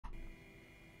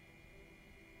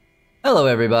Hello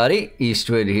everybody,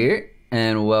 Eastwood here,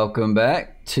 and welcome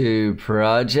back to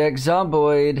Project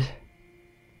Zomboid.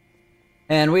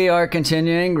 And we are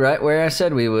continuing right where I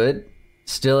said we would.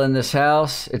 Still in this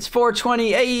house. It's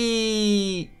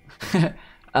 428.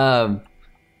 Yeah,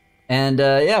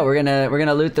 we're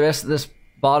gonna loot the rest of this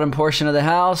bottom portion of the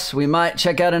house. We might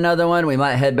check out another one. We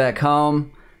might head back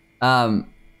home.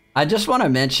 I just want to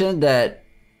mention that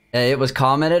it was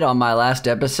commented on my last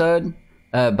episode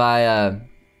by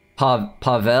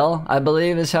Pavel, I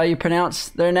believe is how you pronounce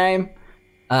their name.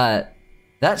 That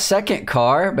second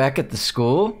car back at the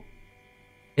school,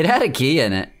 it had a key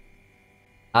in it.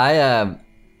 I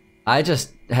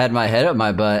just had my head up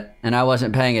my butt and I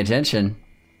wasn't paying attention.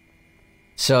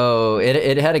 So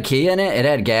it had a key in it. It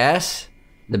had gas.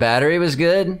 The battery was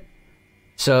good.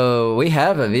 So we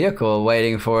have a vehicle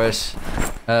waiting for us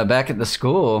back at the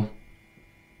school.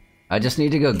 I just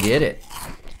need to go get it.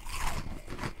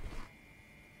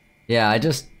 Yeah, I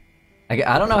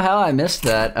don't know how I missed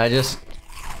that. I just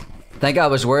think I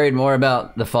was worried more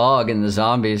about the fog and the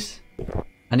zombies.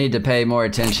 I need to pay more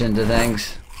attention to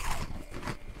things.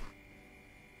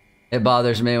 It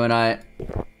bothers me when I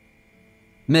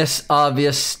miss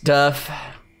obvious stuff.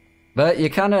 But you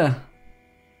kind of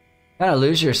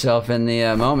lose yourself in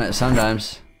the moment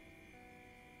sometimes.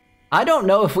 I don't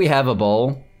know if we have a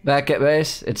bowl back at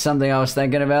base. It's something I was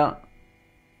thinking about.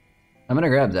 I'm gonna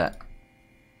grab that.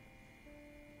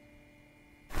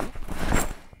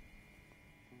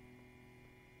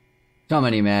 So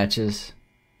many matches.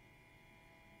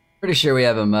 Pretty sure we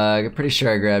have a mug. Pretty sure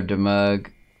I grabbed a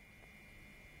mug.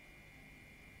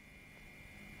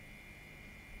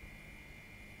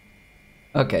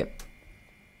 Okay.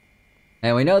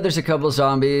 And we know there's a couple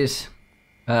zombies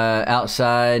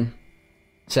outside,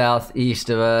 southeast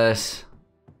of us.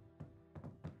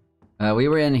 We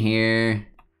were in here.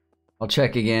 I'll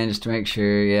check again just to make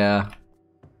sure, yeah.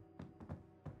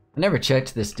 I never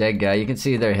checked this dead guy. You can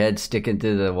see their head sticking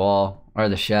through the wall, or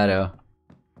the shadow.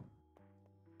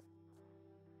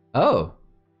 Oh.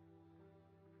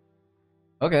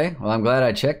 Okay, well I'm glad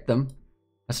I checked them.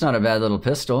 That's not a bad little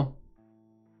pistol.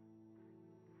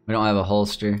 We don't have a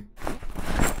holster.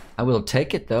 I will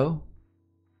take it though.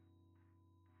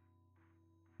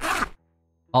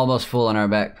 Almost full in our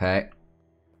backpack.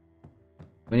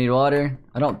 We need water?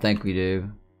 I don't think we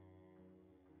do.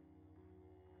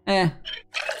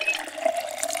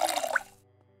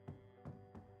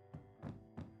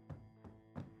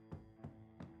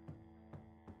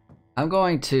 I'm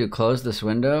going to close this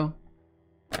window.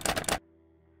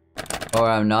 Or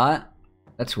I'm not.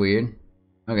 That's weird.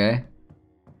 Okay.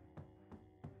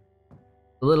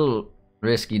 A little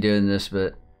risky doing this,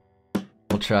 but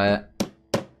we'll try it.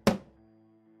 I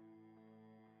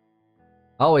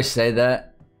always say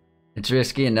that. It's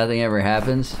risky and nothing ever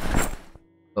happens.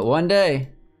 But one day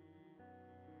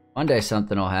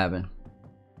something will happen.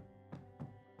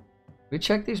 We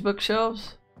check these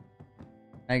bookshelves?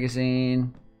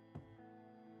 Magazine.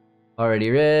 Already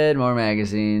read, more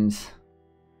magazines.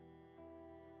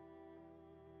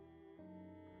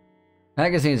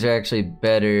 Magazines are actually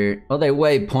better. Well, they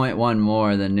weigh 0.1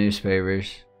 more than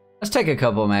newspapers. Let's take a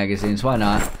couple magazines, why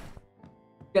not?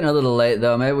 Getting a little late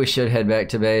though, maybe we should head back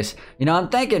to base. You know, I'm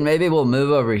thinking maybe we'll move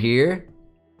over here.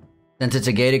 Since it's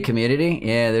a gated community.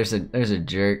 Yeah, there's a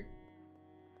jerk.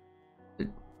 Is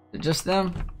it just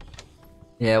them?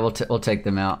 Yeah, we'll take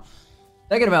them out.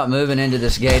 Thinking about moving into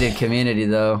this gated community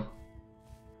though.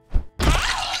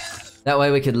 That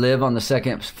way we could live on the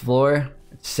second floor.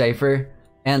 It's safer.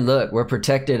 And look, we're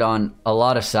protected on a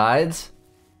lot of sides.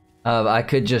 I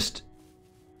could just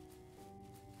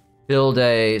build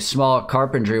a small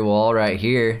carpentry wall right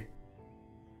here.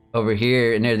 Over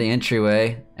here near the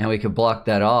entryway. And we could block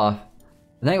that off.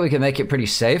 I think we can make it pretty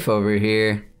safe over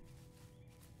here.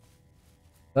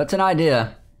 That's an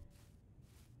idea.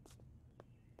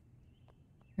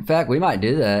 In fact, we might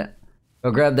do that. Go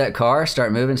grab that car,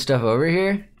 start moving stuff over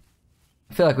here.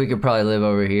 I feel like we could probably live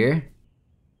over here.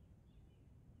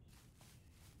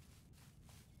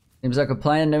 Seems like a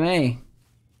plan to me.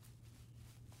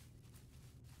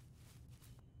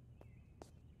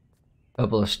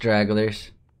 Couple of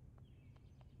stragglers.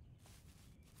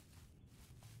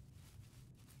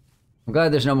 I'm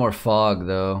glad there's no more fog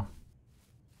though.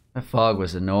 That fog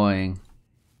was annoying.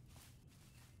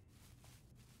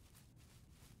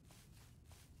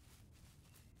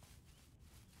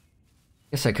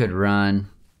 Guess I could run.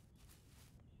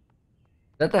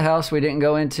 Is that the house we didn't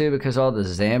go into because all the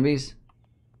zombies?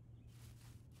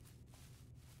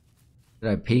 Did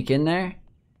I peek in there?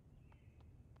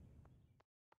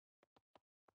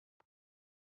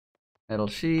 Metal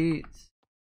sheets.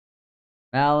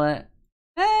 Mallet.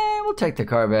 we'll take the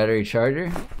car battery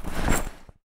charger.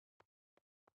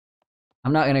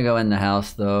 I'm not gonna go in the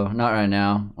house though, not right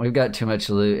now. We've got too much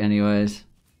loot anyways.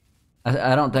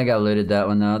 I don't think I looted that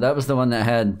one though. That was the one that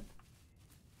had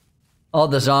all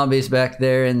the zombies back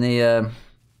there in the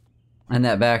in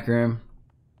that back room.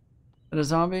 Is that a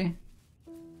zombie?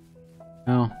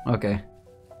 Oh, okay.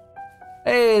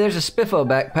 Hey, there's a Spiffo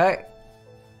backpack.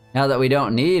 Now that we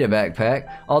don't need a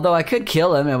backpack. Although I could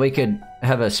kill him and we could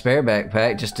have a spare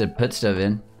backpack just to put stuff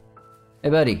in.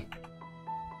 Hey buddy.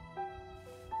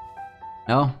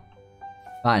 No?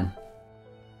 Fine.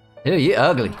 Ew, you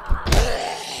ugly.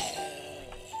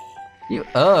 You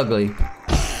ugly.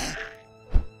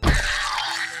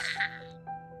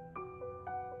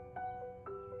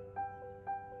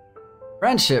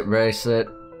 Friendship bracelet.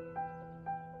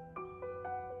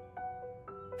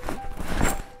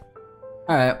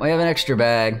 Alright, we have an extra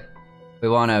bag. We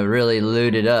want to really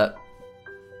loot it up.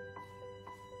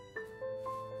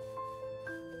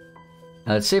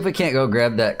 Now, let's see if we can't go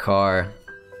grab that car.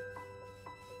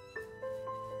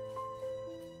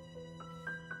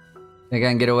 Think I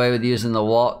can get away with using the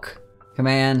walk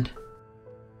command?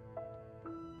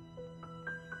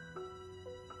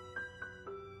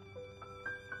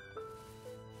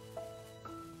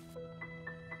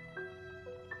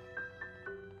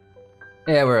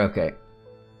 Yeah, we're okay.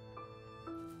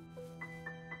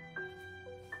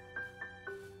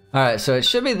 Alright, so it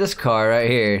should be this car right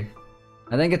here.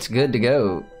 I think it's good to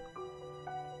go.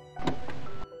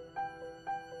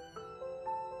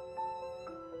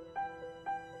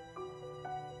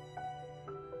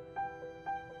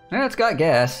 Yeah, it's got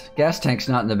gas. Gas tank's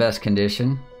not in the best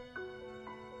condition.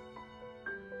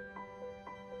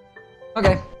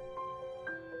 Okay.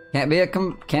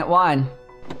 Can't whine.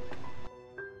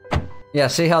 Yeah,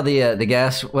 see how the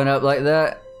gas went up like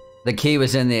that? The key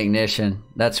was in the ignition.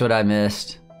 That's what I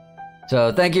missed.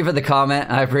 So thank you for the comment.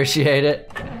 I appreciate it.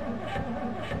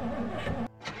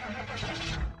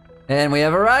 And we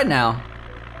have a ride now.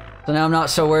 So now I'm not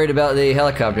so worried about the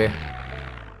helicopter.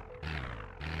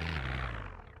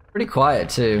 Pretty quiet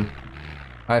too.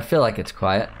 Or I feel like it's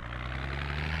quiet.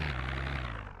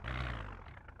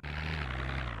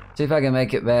 See if I can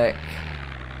make it back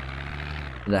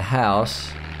to the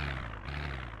house.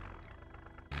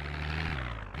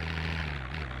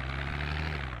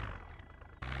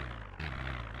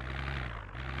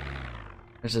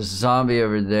 There's a zombie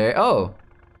over there. Oh!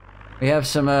 We have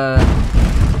some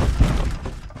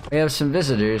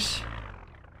visitors.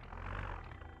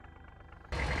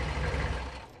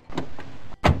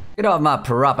 Get off my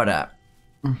property.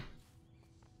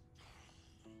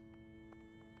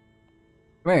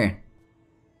 Where?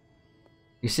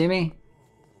 You see me?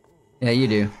 Yeah, you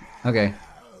do. Okay.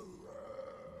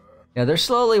 Yeah, they're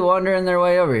slowly wandering their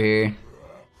way over here.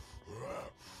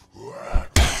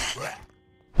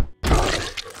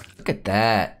 Look at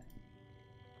that.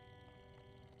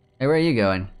 Hey, where are you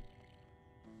going?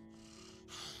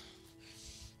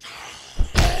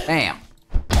 Bam.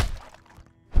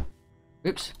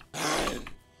 Oops.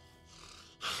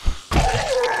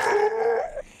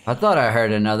 I thought I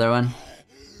heard another one.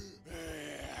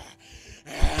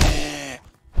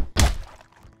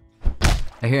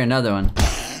 I hear another one.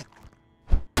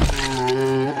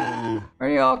 Where are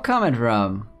you all coming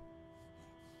from?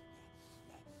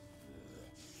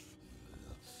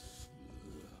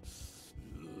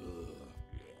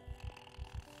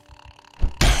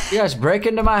 You guys break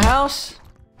into my house?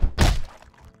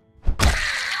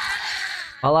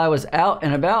 While I was out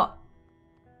and about?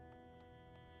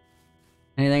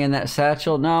 Anything in that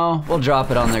satchel? No, we'll drop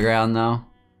it on the ground though.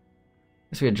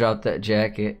 Guess we could drop that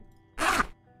jacket.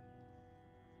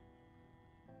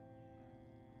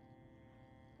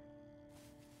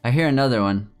 I hear another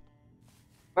one.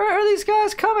 Where are these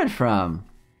guys coming from?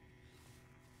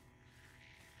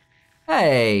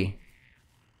 Hey.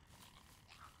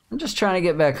 I'm just trying to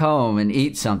get back home and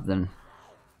eat something.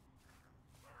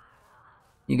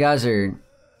 You guys are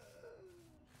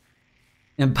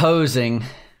imposing.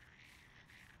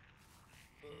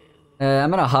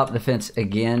 I'm gonna hop the fence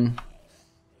again.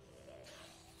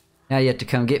 Now you have to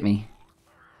come get me.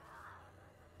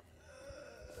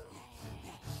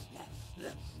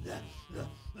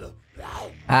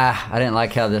 Ah, I didn't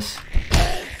like how this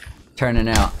turning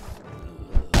out.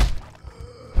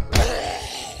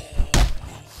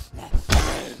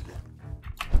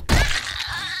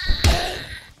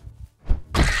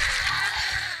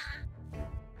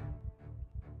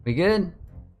 We good?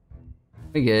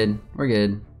 We good. We're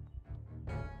good.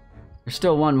 There's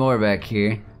still one more back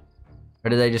here. Or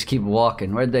did they just keep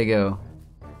walking? Where'd they go?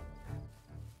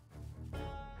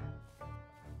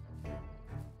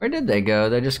 Where did they go?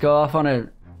 They just go off on a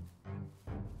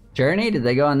Journey? Did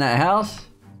they go in that house?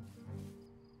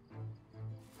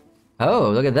 Oh,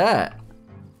 look at that.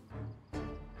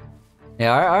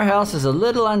 Yeah, our house is a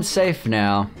little unsafe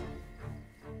now.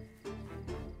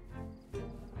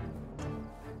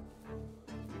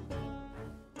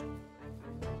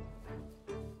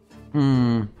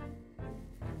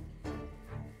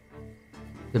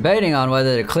 Debating on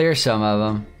whether to clear some of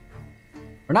them.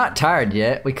 We're not tired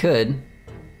yet. We could.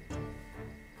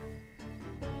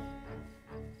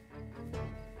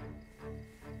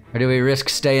 Or do we risk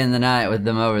staying the night with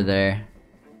them over there?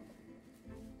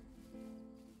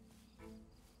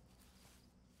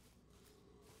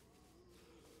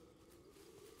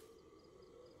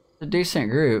 It's a decent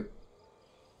group.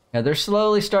 Yeah, they're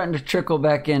slowly starting to trickle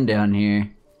back in down here.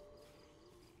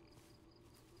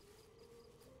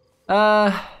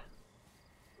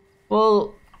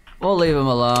 We'll leave them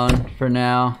alone for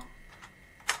now.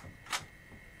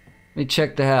 Let me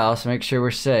check the house, make sure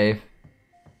we're safe.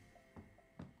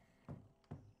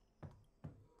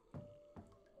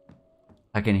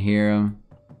 I can hear them.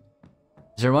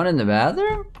 Is there one in the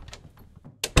bathroom?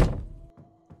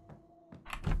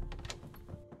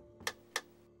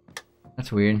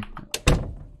 That's weird.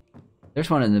 There's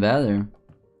one in the bathroom.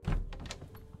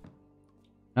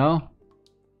 No?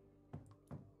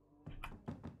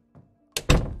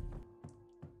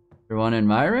 Is there one in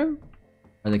my room?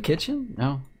 Or the kitchen?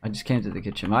 No, I just came to the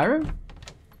kitchen. My room?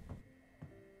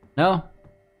 No,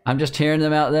 I'm just hearing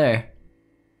them out there.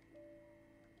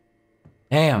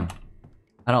 Damn,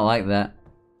 I don't like that.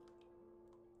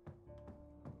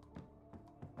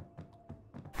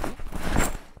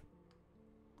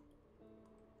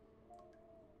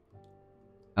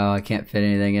 Oh, I can't fit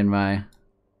anything in my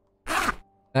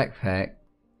backpack.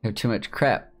 I have too much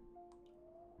crap.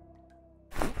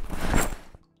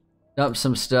 Dump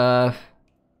some stuff.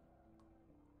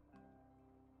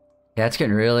 Yeah, it's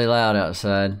getting really loud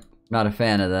outside. Not a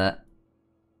fan of that.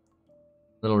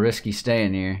 A little risky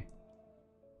staying here.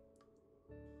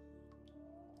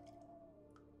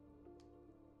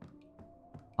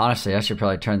 Honestly, I should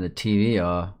probably turn the TV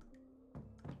off.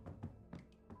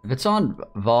 If it's on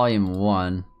volume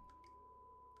 1.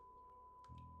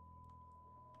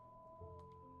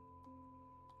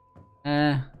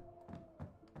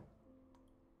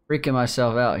 Freaking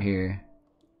myself out here.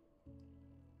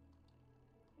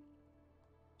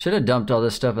 Should have dumped all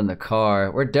this stuff in the car.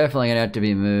 We're definitely gonna have to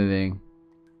be moving.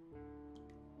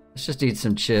 Let's just eat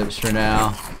some chips for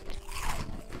now.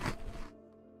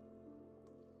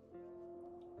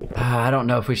 I don't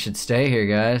know if we should stay here,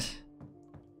 guys.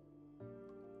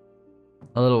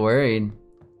 A little worried.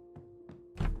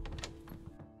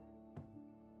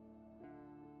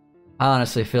 I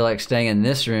honestly feel like staying in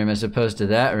this room as opposed to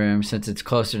that room since it's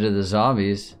closer to the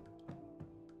zombies.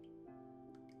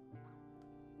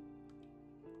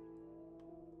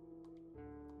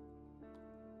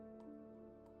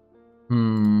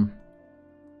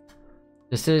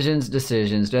 Decisions.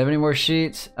 Do I have any more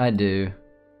sheets? I do.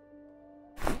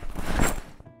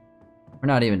 We're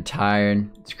not even tired.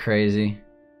 It's crazy.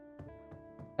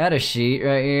 I had a sheet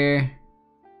right here.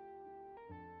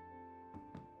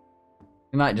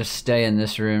 We might just stay in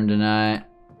this room tonight.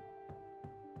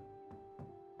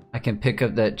 I can pick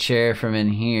up that chair from in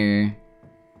here.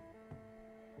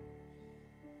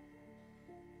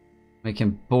 We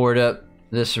can board up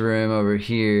this room over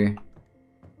here.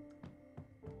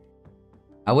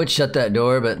 I would shut that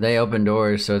door, but they open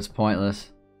doors, so it's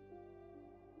pointless.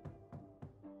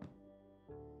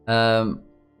 I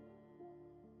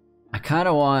kind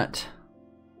of want...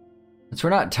 Since we're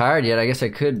not tired yet, I guess I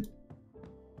could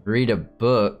read a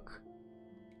book.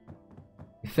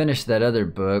 We finished that other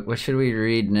book. What should we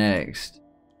read next?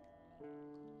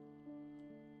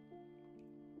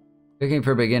 Cooking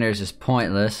for beginners is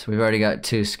pointless. We've already got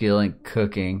 2 skill in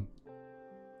cooking.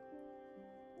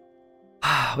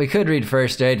 We could read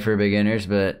first aid for beginners,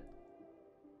 but...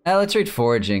 let's read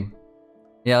foraging.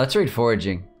 Yeah, let's read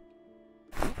foraging.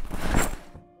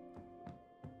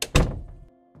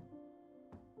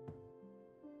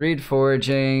 Read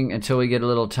foraging until we get a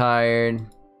little tired.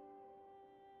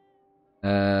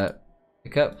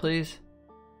 Pick up, please.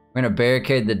 We're gonna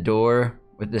barricade the door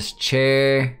with this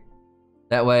chair.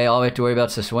 That way, all we have to worry about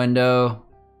is this window.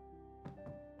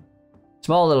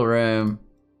 Small little room.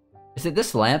 Is it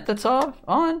this lamp that's off?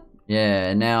 On? Yeah,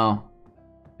 and now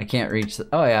I can't reach the...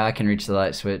 Oh yeah, I can reach the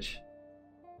light switch.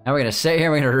 Now we're gonna sit here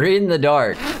and we're gonna read in the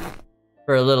dark.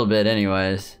 For a little bit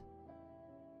anyways.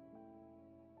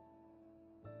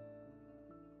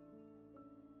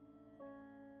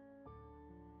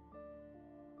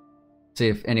 See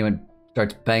if anyone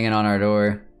starts banging on our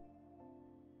door.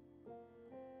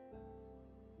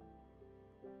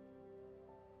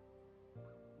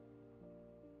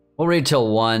 We'll read till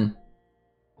 1.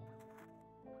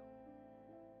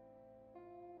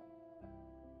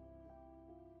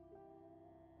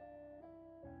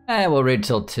 And we'll read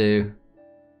till 2.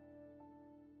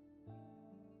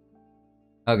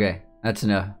 Okay, that's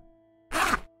enough.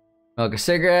 Smoke a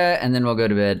cigarette, and then we'll go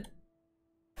to bed.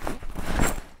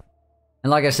 And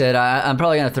like I said, I'm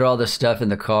probably gonna throw all this stuff in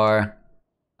the car.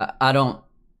 I don't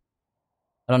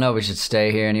know if we should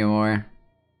stay here anymore.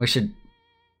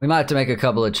 We might have to make a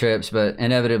couple of trips, but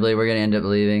inevitably we're gonna end up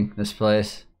leaving this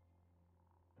place.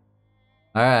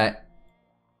 Alright.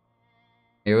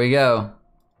 Here we go.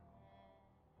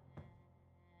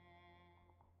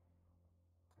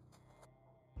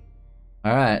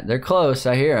 Alright, they're close,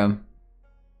 I hear them.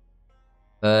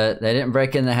 But they didn't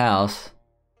break in the house.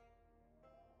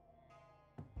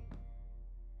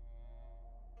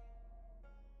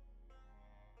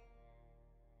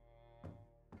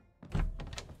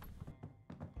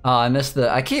 Oh,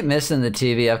 I keep missing the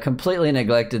TV. I've completely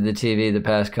neglected the TV the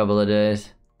past couple of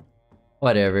days.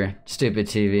 Whatever. Stupid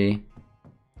TV.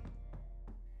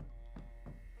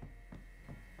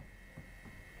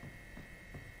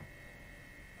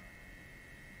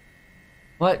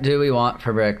 What do we want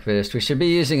for breakfast? We should be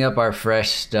using up our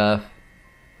fresh stuff.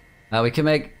 We can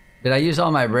make... Did I use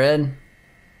all my bread?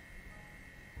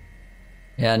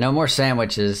 Yeah, no more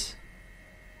sandwiches.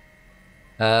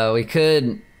 We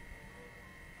could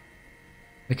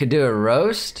do a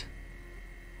roast.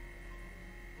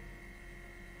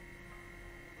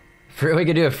 We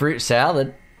could do a fruit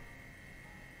salad.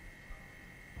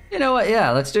 You know what?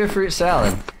 Yeah, let's do a fruit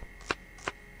salad.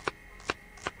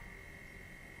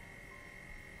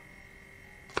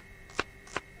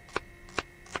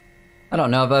 I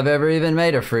don't know if I've ever even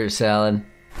made a fruit salad.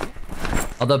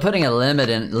 Although putting a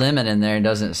lemon in there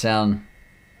doesn't sound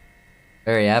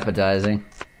very appetizing.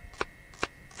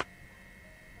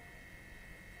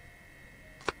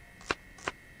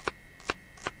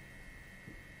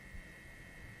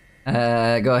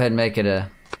 Go ahead and make it a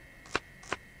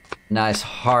nice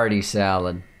hearty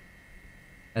salad.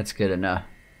 That's good enough.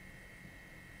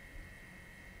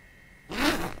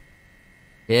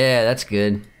 Yeah, that's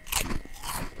good.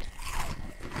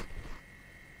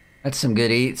 That's some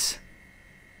good eats.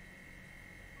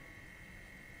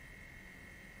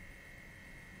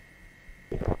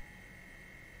 We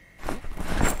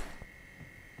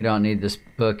don't need this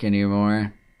book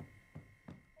anymore.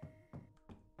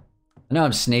 I know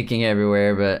I'm sneaking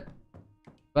everywhere, but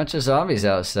a bunch of zombies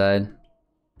outside.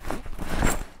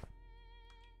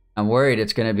 I'm worried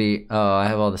it's gonna be... Oh, I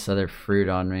have all this other fruit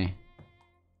on me.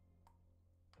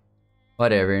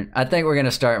 Whatever. I think we're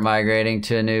gonna start migrating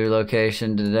to a new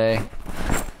location today.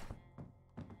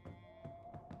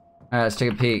 Alright, let's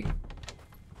take a peek.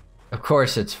 Of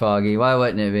course it's foggy. Why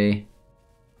wouldn't it be?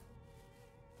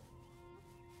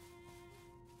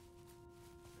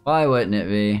 Why wouldn't it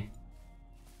be?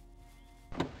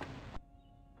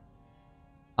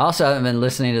 I also haven't been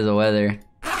listening to the weather.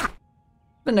 I've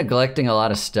been neglecting a lot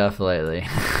of stuff lately.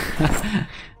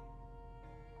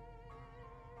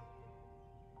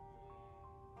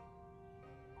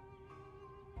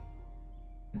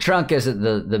 The trunk isn't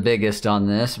the biggest on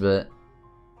this, but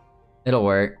it'll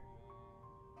work.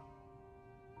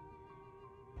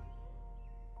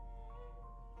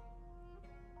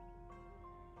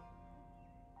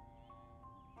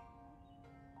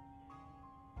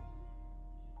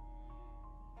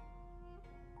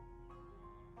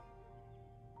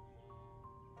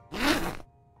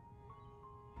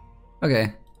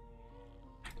 Okay.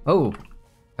 Oh!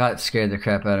 God, it scared the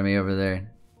crap out of me over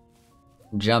there.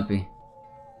 I'm jumpy.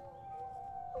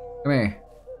 Come here.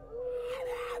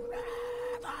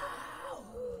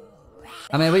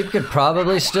 I mean, we could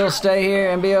probably still stay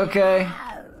here and be okay.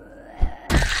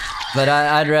 But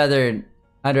I'd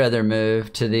rather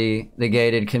move to the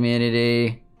gated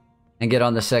community and get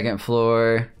on the second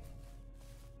floor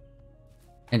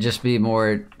and just be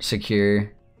more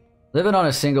secure. Living on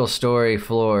a single-story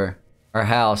floor or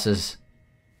house is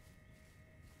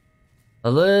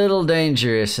a little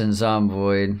dangerous in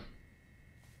Zomboid.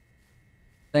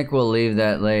 I think we'll leave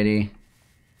that lady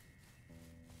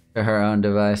to her own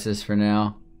devices for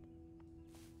now.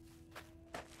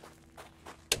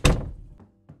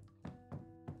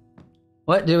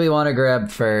 What do we want to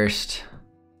grab first?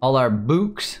 All our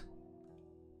books?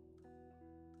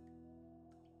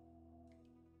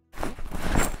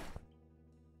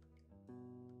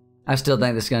 I still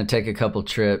think this is going to take a couple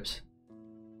trips.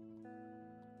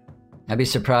 I'd be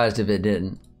surprised if it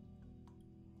didn't.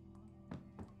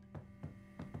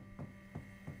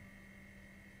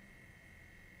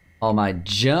 All my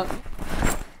junk.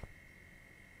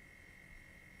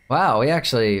 Wow, we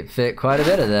actually fit quite a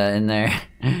bit of that in there.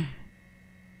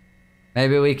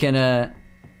 Maybe we can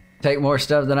take more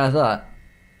stuff than I thought.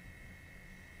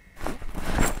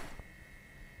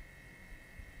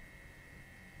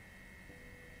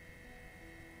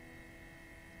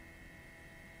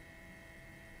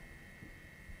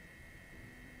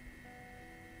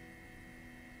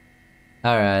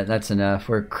 Alright, that's enough.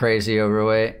 We're crazy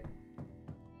overweight.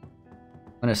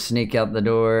 I'm gonna sneak out the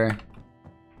door.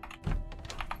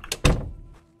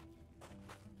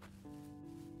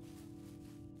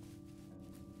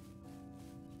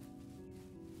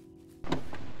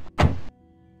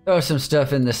 Throw some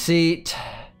stuff in the seat.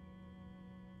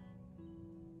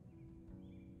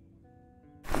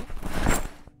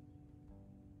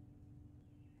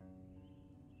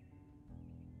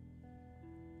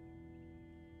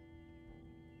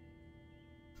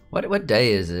 What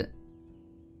day is it?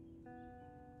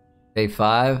 Day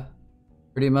 5?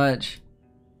 Pretty much.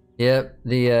 Yep,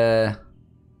 the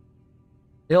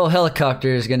old helicopter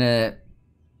is gonna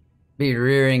be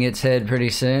rearing its head pretty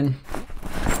soon.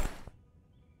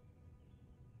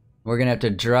 We're gonna have to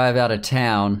drive out of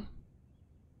town.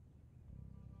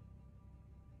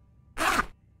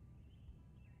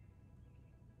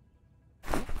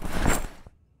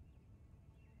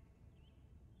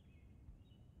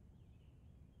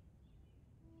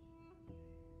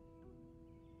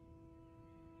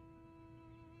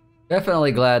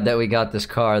 Definitely glad that we got this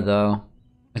car, though.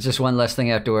 It's just one less thing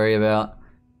I have to worry about.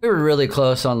 We were really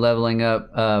close on leveling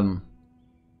up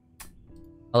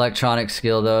electronic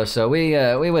skill, though, so we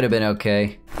would have been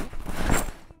okay.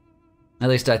 At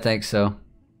least I think so.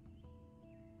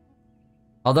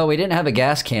 Although we didn't have a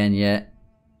gas can yet.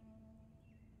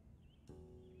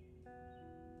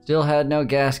 Still had no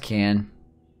gas can.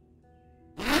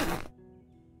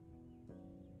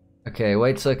 Okay,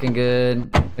 weight's looking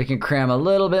good. We can cram a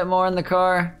little bit more in the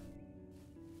car.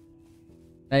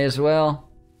 May as well.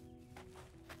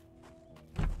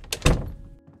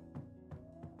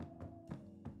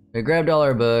 We grabbed all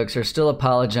our books. There's still a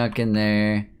pile of junk in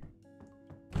there.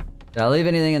 Did I leave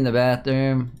anything in the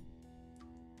bathroom?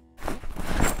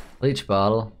 Bleach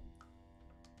bottle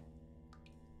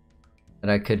that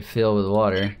I could fill with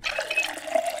water.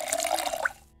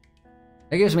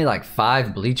 That gives me like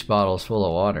 5 bleach bottles full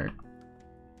of water.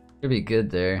 Should be good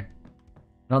there.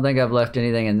 I don't think I've left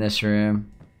anything in this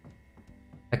room.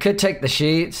 I could take the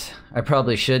sheets. I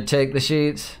probably should take the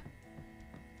sheets.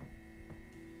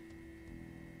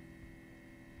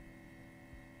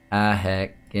 Ah,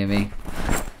 heck, gimme.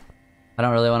 I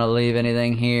don't really want to leave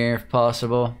anything here if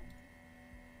possible.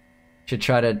 Should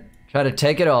try to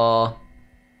take it all.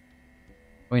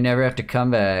 We never have to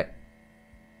come back.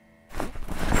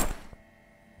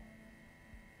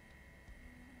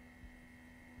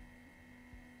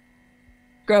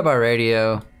 Grab our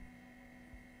radio.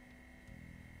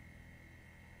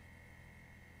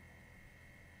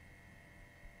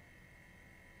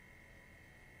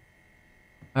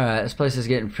 Alright, this place is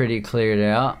getting pretty cleared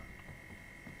out.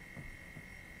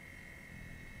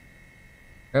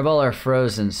 Grab all our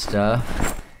frozen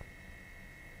stuff.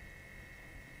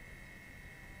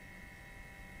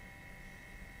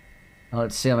 Now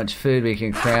let's see how much food we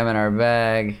can cram in our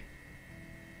bag.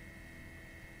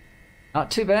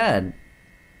 Not too bad.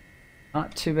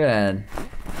 Not too bad.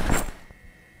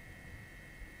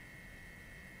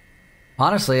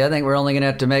 Honestly, I think we're only gonna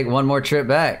have to make one more trip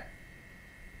back.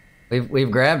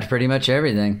 We've grabbed pretty much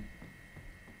everything.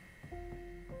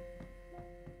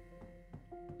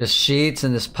 Just sheets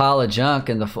and this pile of junk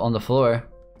on the floor.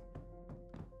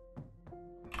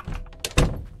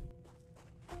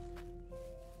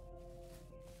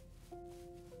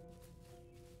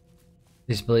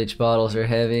 These bleach bottles are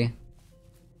heavy.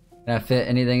 Can I fit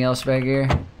anything else back here?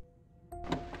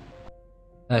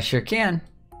 I sure can.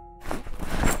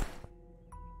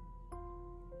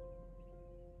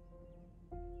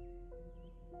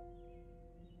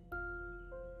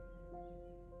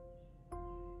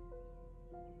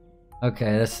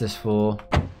 Okay, that's this full.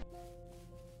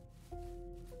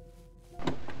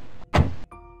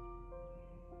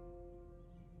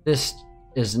 This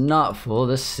is not full,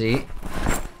 this seat.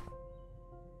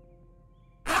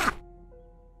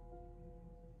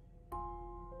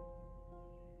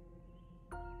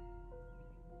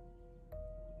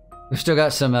 We've still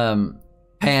got some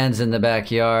pans in the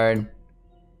backyard.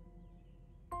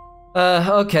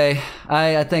 Okay.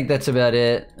 I think that's about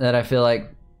it that I feel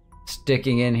like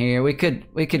sticking in here. We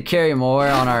could carry more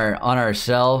on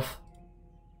ourselves,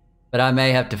 but I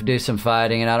may have to do some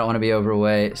fighting and I don't want to be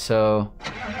overweight, so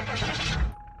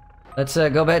let's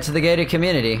go back to the gated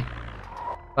community.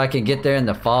 If I can get there in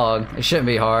the fog. It shouldn't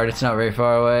be hard, it's not very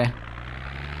far away.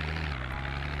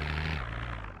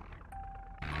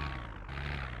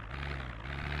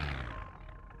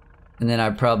 and then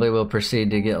I probably will proceed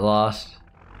to get lost.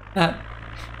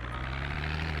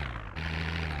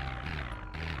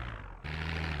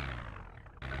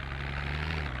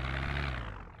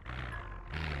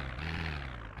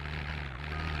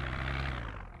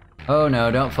 Oh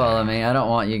no, don't follow me. I don't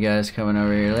want you guys coming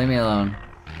over here. Leave me alone.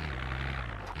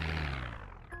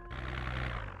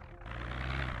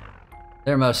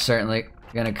 They're most certainly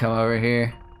gonna come over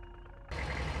here.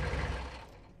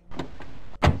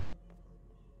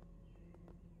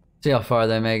 See how far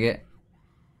they make it.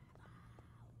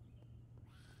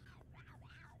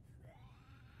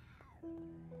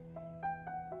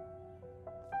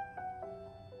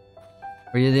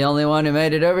 Were you the only one who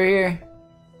made it over here?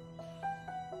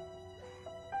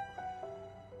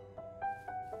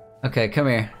 Okay, come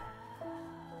here.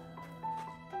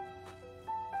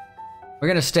 We're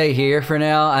gonna stay here for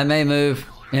now. I may move,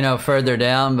 you know, further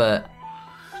down, but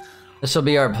this will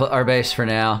be our base for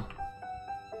now.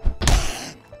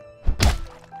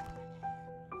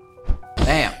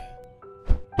 Bam!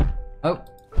 Oh.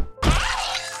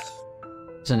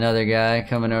 There's another guy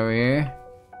coming over here.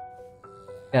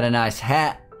 Got a nice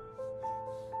hat.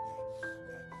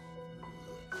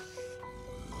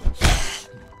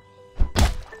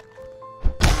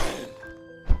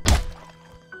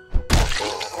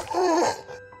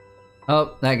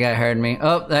 Oh, that guy heard me.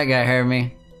 Oh, that guy heard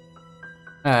me.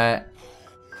 Alright.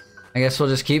 I guess we'll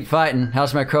just keep fighting.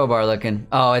 How's my crowbar looking?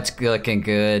 Oh, it's looking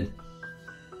good.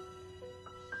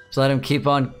 Just let him keep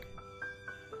on.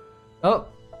 Oh.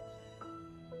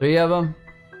 3 of them.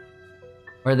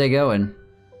 Where are they going?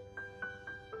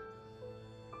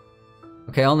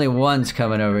 Okay, only one's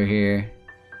coming over here.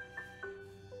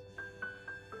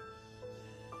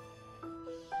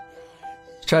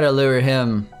 Let's try to lure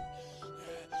him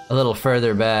a little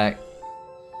further back.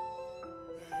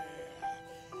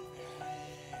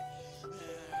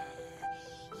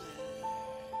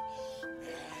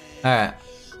 Alright.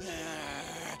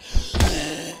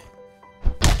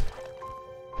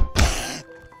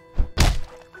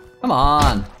 Come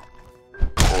on.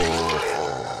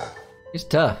 He's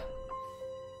tough.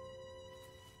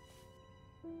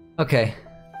 Okay.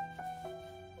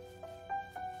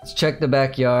 Let's check the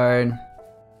backyard.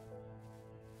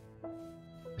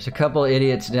 There's a couple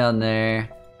idiots down there.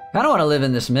 I don't want to live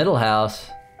in this middle house.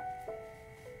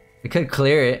 We could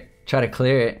clear it. Try to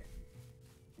clear it.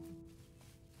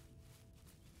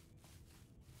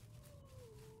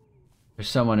 There's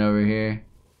someone over here.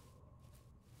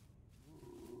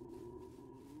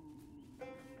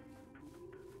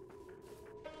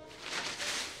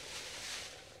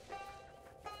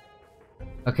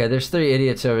 Okay, there's 3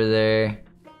 idiots over there.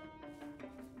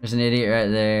 There's an idiot right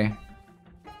there.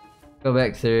 Go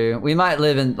back through. We might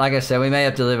live in, like I said, we may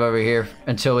have to live over here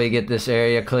until we get this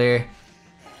area clear.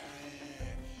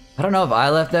 I don't know if I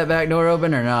left that back door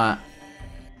open or not.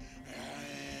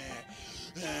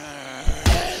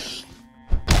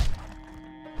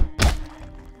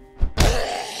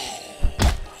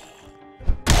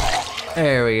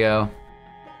 There we go.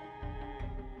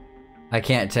 I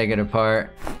can't take it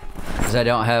apart because I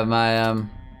don't have my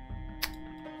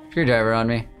screwdriver on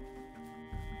me.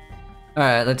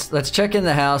 Alright, let's check in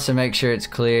the house and make sure it's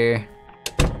clear.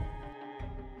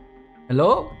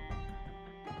 Hello?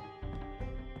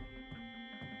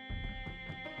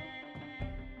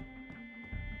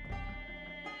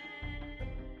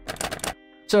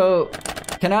 So,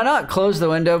 can I not close the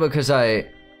window because I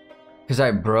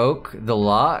broke the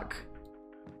lock?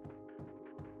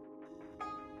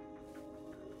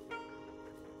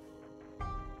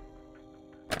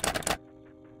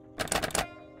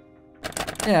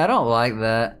 Yeah, I don't like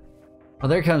that. Well,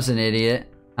 there comes an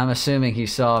idiot. I'm assuming he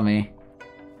saw me.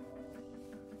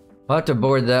 I'll have to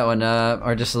board that one up,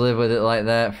 or just live with it like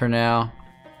that for now.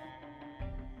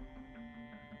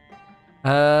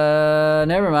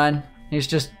 Never mind. He's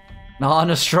just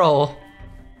on a stroll.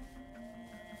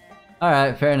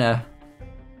 Alright, fair enough.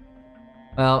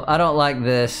 Well, I don't like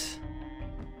this.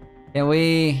 Can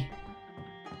we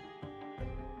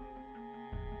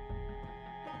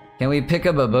pick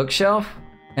up a bookshelf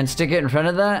and stick it in front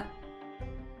of that?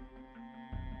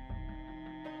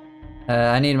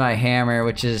 I need my hammer,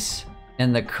 which is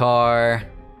in the car.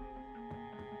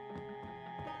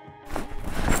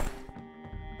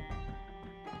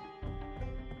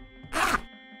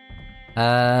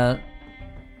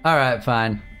 Alright,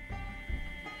 fine.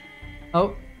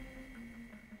 Oh.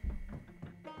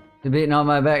 You beating on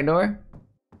my back door?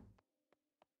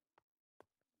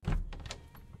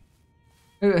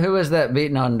 Who was that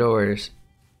beating on doors?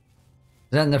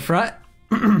 Is that in the front?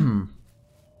 Are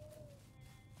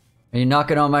you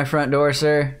knocking on my front door,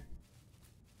 sir?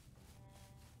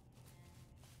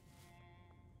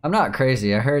 I'm not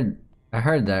crazy. I heard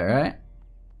that, right?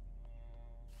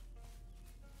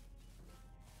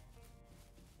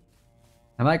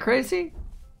 Am I crazy?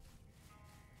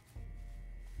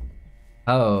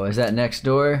 Oh, is that next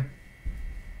door?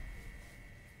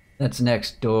 That's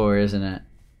next door, isn't it?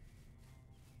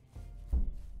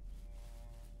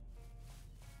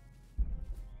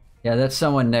 Yeah, that's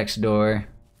someone next door.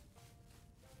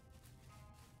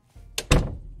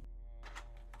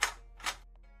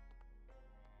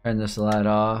 Turn this light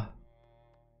off.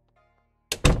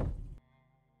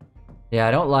 Yeah,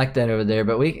 I don't like that over there,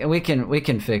 but we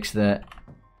can fix that.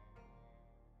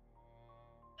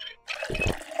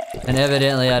 And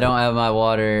evidently I don't have my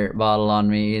water bottle on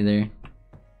me either.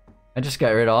 I just got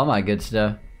rid of all my good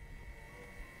stuff.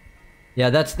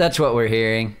 Yeah, that's what we're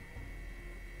hearing.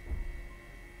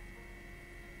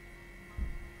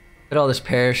 Put all this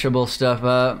perishable stuff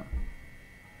up.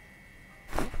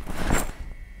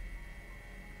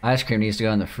 Ice cream needs to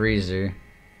go in the freezer.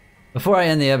 Before I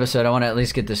end the episode, I want to at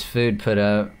least get this food put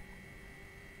up.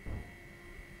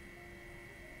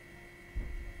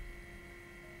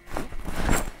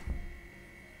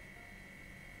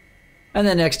 And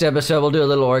the next episode, we'll do a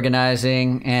little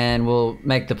organizing, and we'll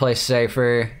make the place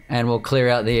safer, and we'll clear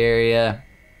out the area.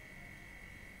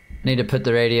 Need to put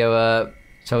the radio up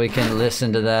so we can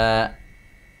listen to that.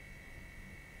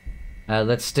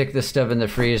 Let's stick this stuff in the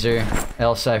freezer,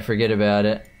 else I forget about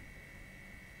it.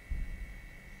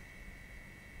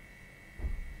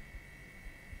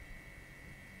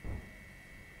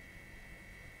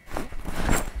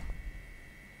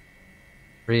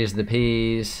 Freeze the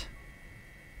peas.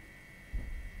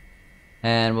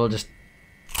 And we'll just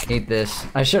eat this.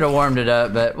 I should have warmed it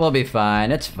up, but we'll be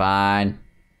fine. It's fine.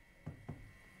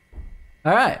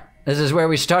 Alright. This is where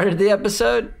we started the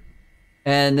episode.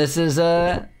 And this is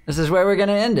where we're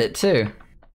gonna end it too.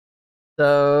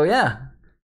 So yeah.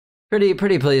 Pretty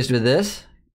pleased with this.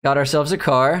 Got ourselves a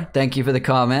car. Thank you for the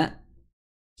comment.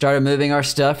 Started moving our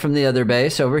stuff from the other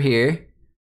base over here.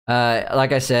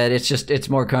 Like I said, it's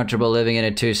more comfortable living in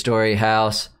a 2-story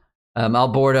house. I'll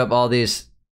board up all these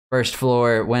first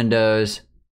floor windows.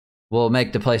 We'll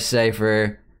make the place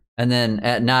safer, and then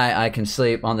at night I can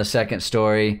sleep on the 2nd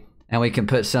story, and we can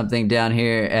put something down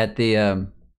here at the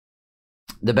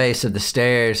base of the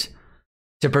stairs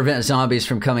to prevent zombies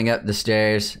from coming up the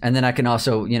stairs. And then I can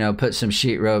also, you know, put some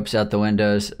sheet ropes out the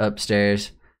windows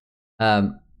upstairs.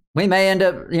 We may end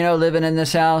up, you know, living in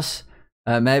this house.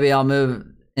 Maybe I'll move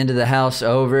into the house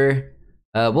over.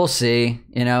 We'll see.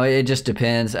 You know, it just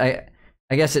depends.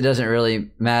 I guess it doesn't really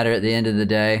matter at the end of the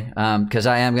day, because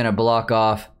I am going to block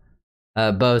off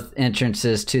both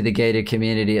entrances to the gated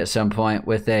community at some point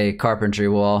with a carpentry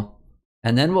wall,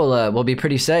 and then we'll be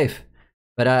pretty safe.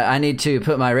 But I need to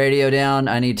put my radio down.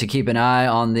 I need to keep an eye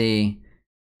on the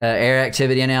air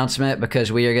activity announcement,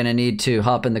 because we are going to need to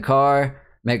hop in the car,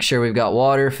 make sure we've got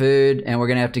water, food, and we're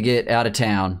going to have to get out of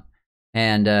town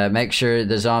and make sure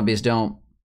the zombies don't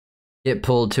get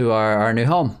pulled to our new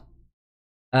home.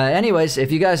 Anyways,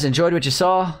 if you guys enjoyed what you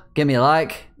saw, give me a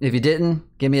like. If you didn't,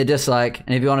 give me a dislike.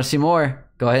 And if you want to see more,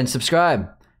 go ahead and subscribe.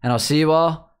 And I'll see you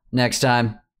all next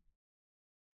time.